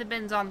just sending the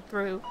bins on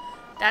through.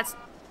 That's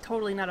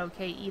totally not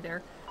okay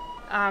either.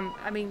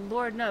 I mean,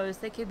 Lord knows,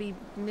 they could be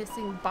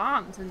missing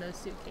bombs in those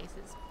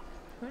suitcases.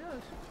 Who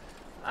knows?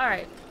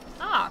 Alright.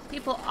 Ah,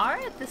 people are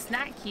at the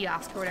snack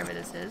kiosk or whatever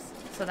this is,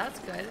 so that's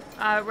good.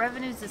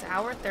 Revenues this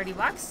hour, 30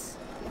 bucks.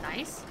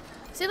 Nice.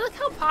 See, look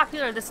how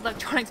popular this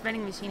electronics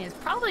vending machine is.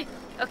 Probably,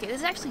 okay, this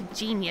is actually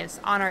genius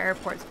on our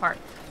airport's part,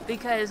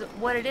 because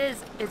what it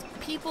is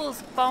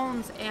people's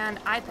phones and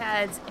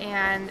iPads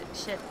and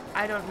shit,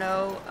 I don't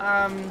know,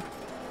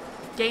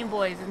 Game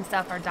Boys and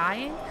stuff are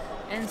dying,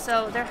 and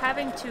so they're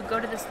having to go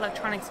to this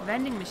electronics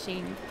vending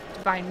machine to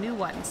buy new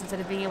ones instead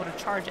of being able to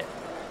charge it.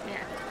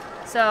 Yeah.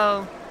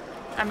 So,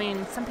 I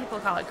mean, some people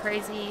call it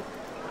crazy.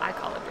 I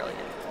call it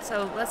brilliant.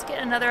 So let's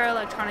get another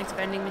electronics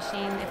vending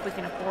machine if we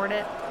can afford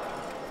it.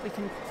 We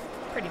can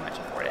pretty much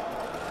afford it,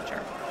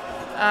 sure.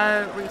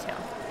 Retail.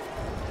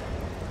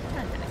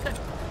 Good.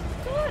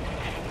 Good.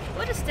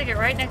 We'll just stick it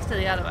right next to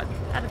the other one.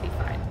 That'll be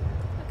fine.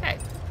 Okay.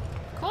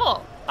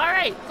 Cool.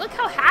 Alright, look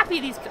how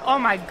happy these... Oh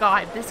my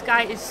god, this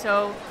guy is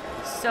so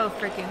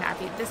freaking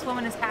happy. This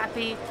woman is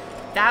happy.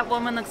 That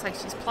woman looks like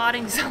she's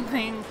plotting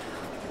something.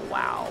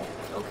 Wow.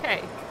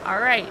 Okay.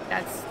 Alright,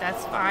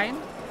 that's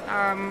fine.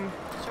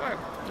 Sure.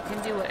 You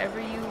can do whatever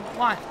you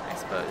want, I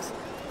suppose.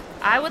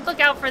 I would look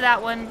out for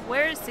that one.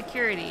 Where is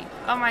security?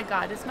 Oh my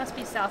god, this must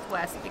be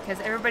Southwest, because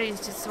everybody's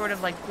just sort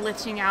of like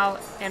glitching out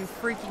and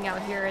freaking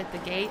out here at the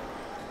gate.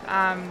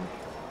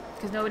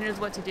 Because nobody knows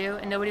what to do,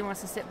 and nobody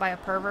wants to sit by a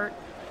pervert.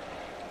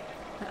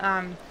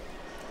 I'm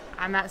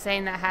not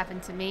saying that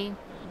happened to me,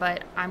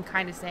 but I'm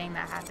kind of saying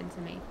that happened to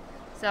me.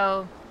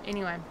 So,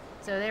 anyway.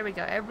 So, there we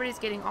go. Everybody's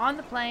getting on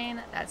the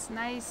plane. That's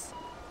nice.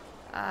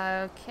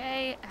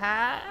 Okay.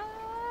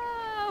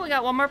 We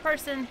got one more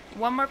person.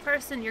 One more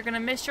person. You're going to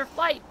miss your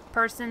flight,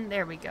 person.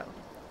 There we go.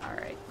 All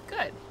right.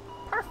 Good.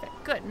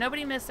 Perfect. Good.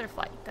 Nobody missed their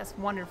flight. That's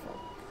wonderful.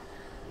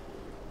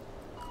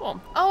 Cool.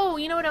 Oh,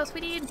 you know what else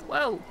we need?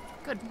 Whoa.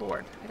 Good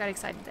lord. I got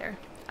excited there.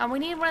 We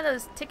need one of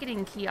those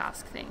ticketing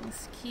kiosk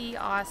things.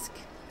 Kiosk.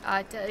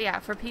 Yeah,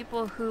 for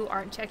people who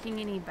aren't checking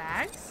any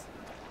bags.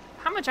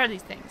 How much are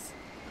these things?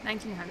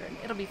 1900.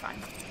 It'll be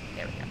fine.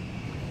 There we go.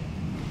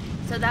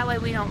 So that way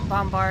we don't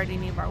bombard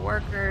any of our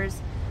workers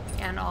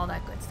and all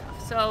that good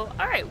stuff. So,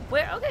 alright.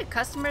 Okay,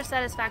 customer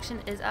satisfaction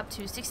is up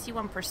to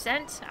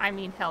 61%. I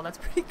mean, hell, that's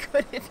pretty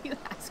good if you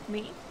ask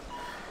me.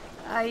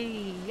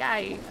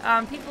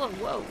 People,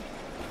 whoa.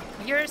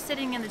 You're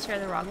sitting in the chair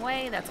the wrong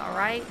way. That's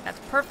alright. That's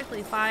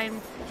perfectly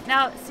fine.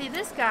 Now, see,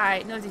 this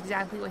guy knows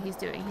exactly what he's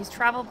doing. He's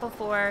traveled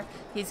before.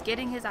 He's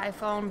getting his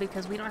iPhone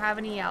because we don't have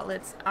any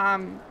outlets.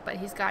 But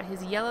he's got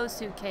his yellow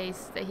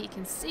suitcase that he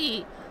can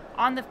see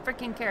on the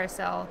freaking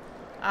carousel.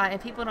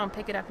 And people don't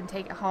pick it up and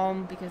take it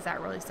home because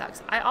that really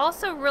sucks. I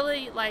also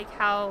really like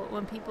how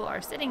when people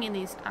are sitting in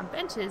these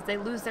benches, they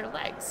lose their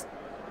legs.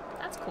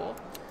 That's cool.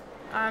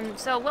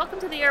 So welcome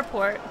to the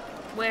airport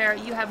where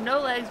you have no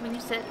legs when you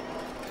sit.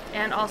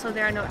 And also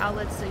there are no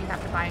outlets, so you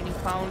have to buy a new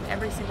phone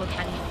every single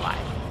time you fly.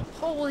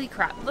 Holy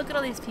crap, look at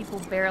all these people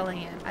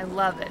barreling in. I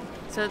love it.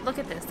 So look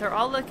at this. They're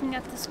all looking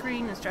at the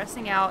screen and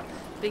stressing out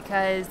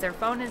because their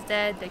phone is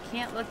dead. They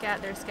can't look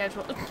at their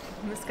schedule.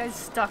 This guy's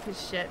stuck as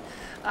shit.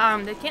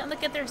 They can't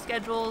look at their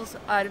schedules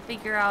to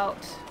figure out...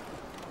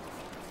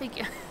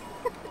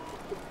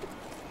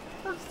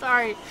 I'm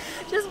sorry.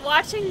 Just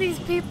watching these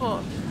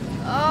people.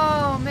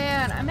 Oh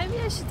man, maybe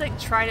I should like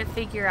try to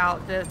figure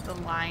out the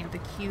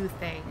queue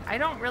thing. I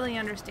don't really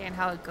understand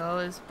how it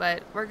goes,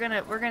 but we're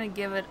gonna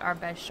give it our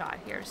best shot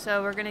here.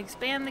 So we're gonna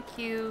expand the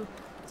queue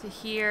to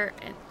here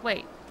and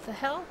wait, the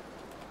hell?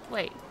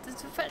 Wait,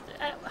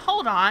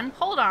 hold on.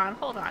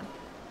 We're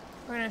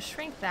gonna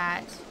shrink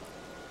that.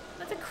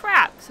 What the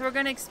crap? So we're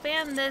gonna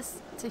expand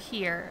this to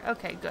here.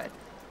 Okay, good.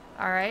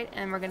 Alright,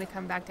 and we're gonna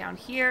come back down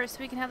here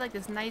so we can have like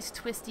this nice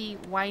twisty,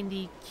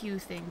 windy queue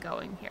thing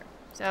going here.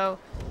 So,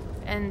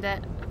 and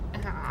that,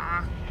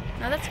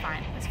 no, that's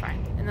fine,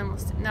 and then we'll,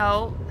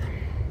 no,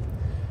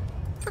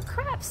 for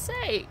crap's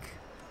sake,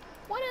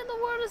 what in the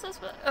world is this?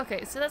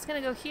 Okay, so that's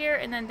gonna go here,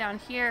 and then down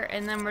here,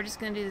 and then we're just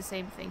gonna do the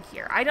same thing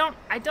here. I don't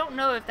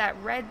know if that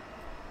red,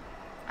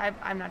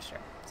 I'm not sure,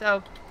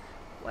 so,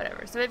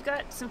 whatever. So we've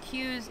got some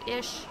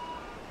queues-ish,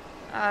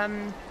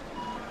 alright,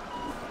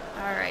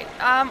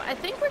 I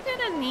think we're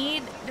gonna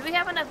need, do we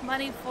have enough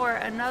money for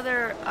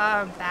another,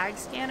 bag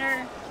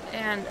scanner?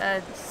 And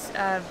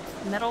a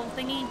metal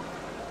thingy?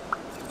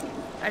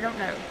 I don't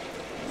know.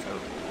 So,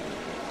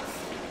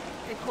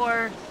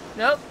 decor.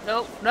 Nope.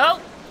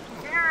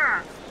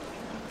 Yeah.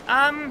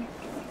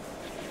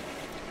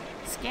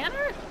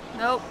 Scanner?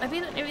 Nope.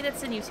 Maybe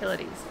that's in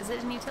utilities. Is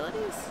it in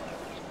utilities?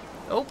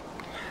 Nope.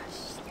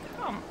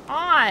 Come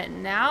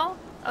on now.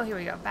 Oh, here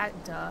we go.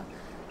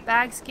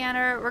 Bag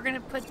scanner. We're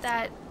gonna put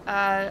that.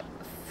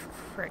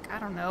 Frick. I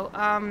don't know.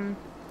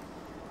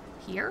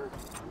 Here.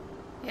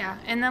 Yeah,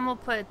 and then we'll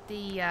put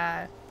the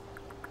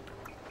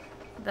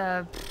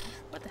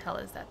what the hell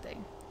is that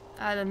thing?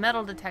 The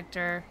metal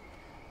detector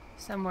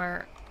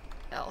somewhere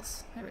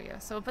else. There we go.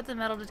 So we'll put the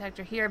metal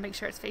detector here, make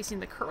sure it's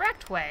facing the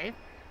correct way,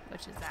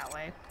 which is that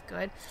way.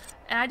 Good.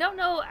 And I don't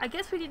know, I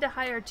guess we need to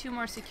hire 2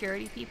 more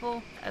security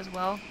people as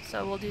well,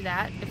 so we'll do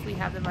that if we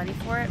have the money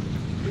for it.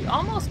 We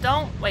almost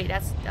don't. Wait,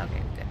 that's,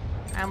 okay, good.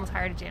 I almost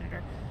hired a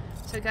janitor.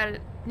 So we got a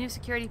new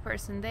security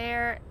person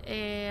there,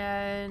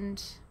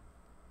 and...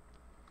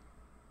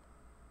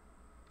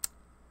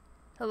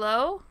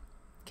 Hello?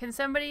 Can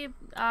somebody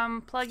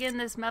plug in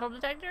this metal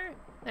detector?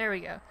 There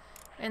we go.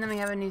 And then we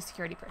have a new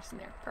security person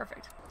there.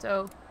 Perfect.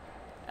 So,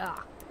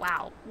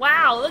 wow.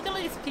 Wow, look at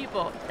these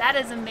people. That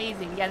is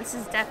amazing. Yeah, this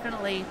is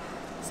definitely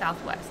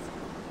Southwest.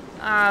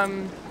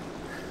 I'm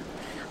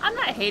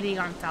not hating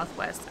on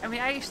Southwest. I mean,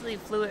 I actually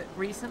flew it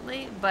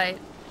recently, but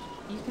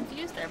you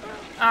confused there, bro?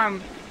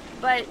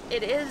 But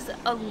it is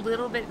a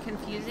little bit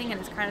confusing and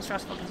it's kind of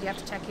stressful because you have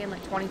to check in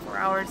like 24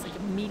 hours like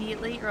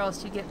immediately, or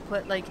else you get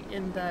put like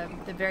in the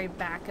very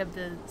back of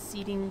the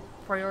seating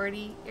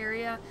priority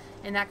area,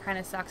 and that kind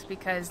of sucks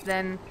because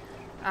then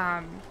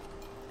I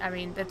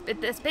mean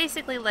it's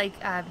basically like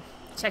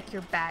check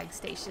your bag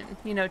station,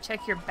 you know,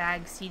 check your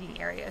bag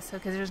seating area, so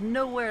because there's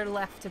nowhere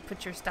left to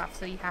put your stuff,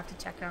 so you have to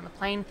check it on the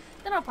plane.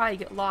 Then it'll probably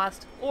get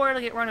lost or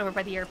it'll get run over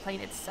by the airplane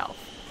itself.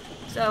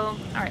 So,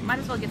 alright, might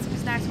as well get some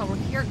snacks while we're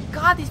here.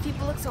 God, these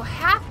people look so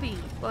happy!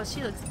 Well,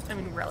 she looks, I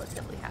mean,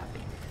 relatively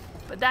happy.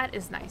 But that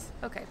is nice.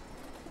 Okay.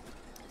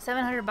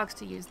 $700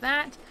 to use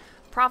that.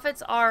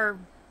 Profits are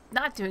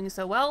not doing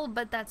so well,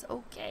 but that's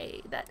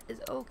okay. That is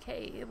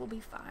okay. It will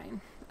be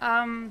fine.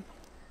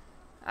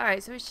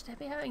 Alright, so we should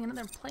be having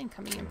another plane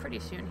coming in pretty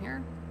soon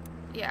here.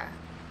 Yeah.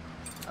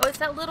 Oh, it's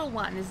that little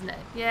one, isn't it?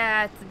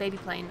 Yeah, it's the baby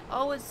plane.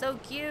 Oh, it's so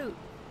cute.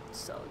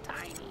 So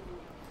tiny.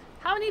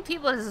 How many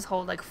people does this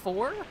hold? Like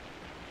 4?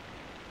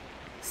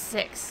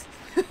 6.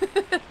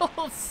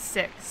 Oh,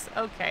 6.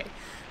 Okay,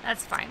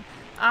 that's fine.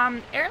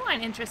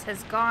 Airline interest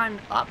has gone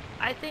up,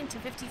 I think, to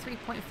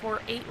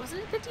 53.48.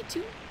 Wasn't it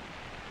 52?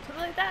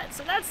 Something like that.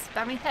 So that's,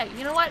 I mean, hey,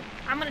 you know what?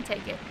 I'm gonna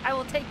take it. I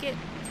will take it.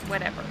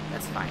 Whatever.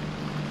 That's fine.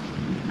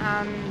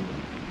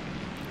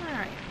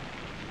 Alright.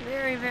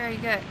 Very, very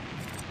good.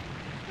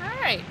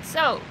 Alright,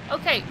 so,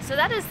 okay, so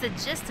that is the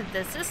gist of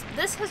this.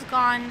 This has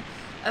gone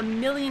a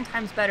million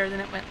times better than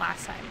it went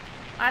last time.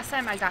 Last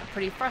time I got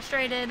pretty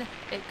frustrated.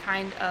 It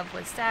kind of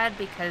was sad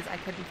because I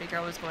couldn't figure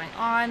out what was going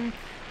on.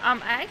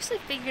 I actually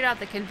figured out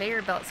the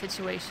conveyor belt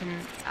situation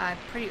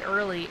pretty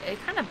early. It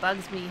kind of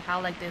bugs me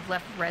how, like, they've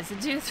left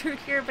residue through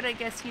here, but I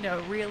guess, you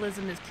know,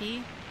 realism is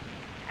key.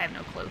 I have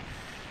no clue.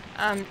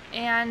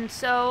 And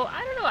so,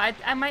 I don't know,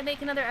 I might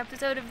make another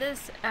episode of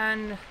this,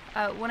 and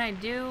when I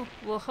do,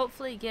 we'll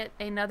hopefully get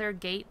another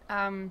gate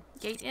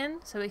in,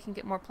 so we can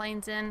get more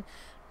planes in.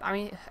 I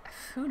mean,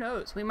 who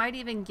knows? We might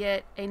even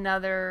get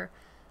another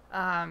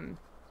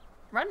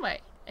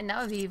runway, and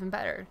that would be even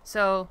better.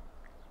 So,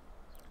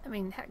 I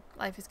mean, heck,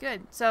 life is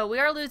good. So, we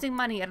are losing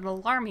money at an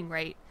alarming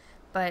rate,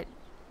 but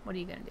what are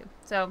you going to do?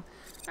 So,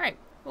 alright.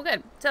 Well,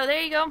 good. So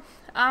there you go.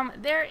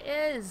 There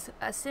is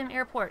a Sim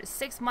Airport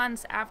 6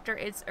 months after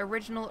its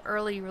original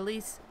early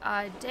release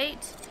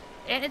date,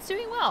 and it's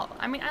doing well.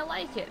 I mean, I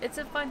like it. It's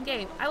a fun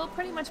game. I will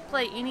pretty much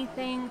play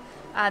anything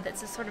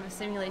that's a sort of a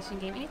simulation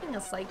game. Anything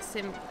that's like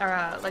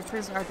like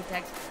Prison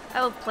Architect,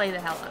 I will play the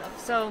hell out of.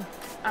 So,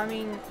 I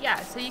mean, yeah.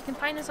 So you can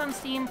find this on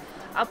Steam.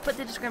 I'll put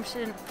the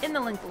description in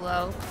the link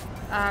below,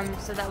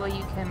 so that way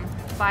you can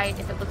buy it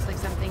if it looks like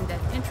something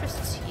that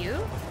interests you.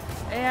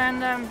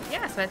 And,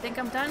 yeah, so I think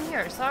I'm done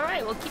here. So,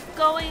 alright, we'll keep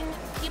going,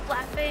 keep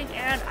laughing,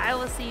 and I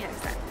will see you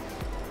next time.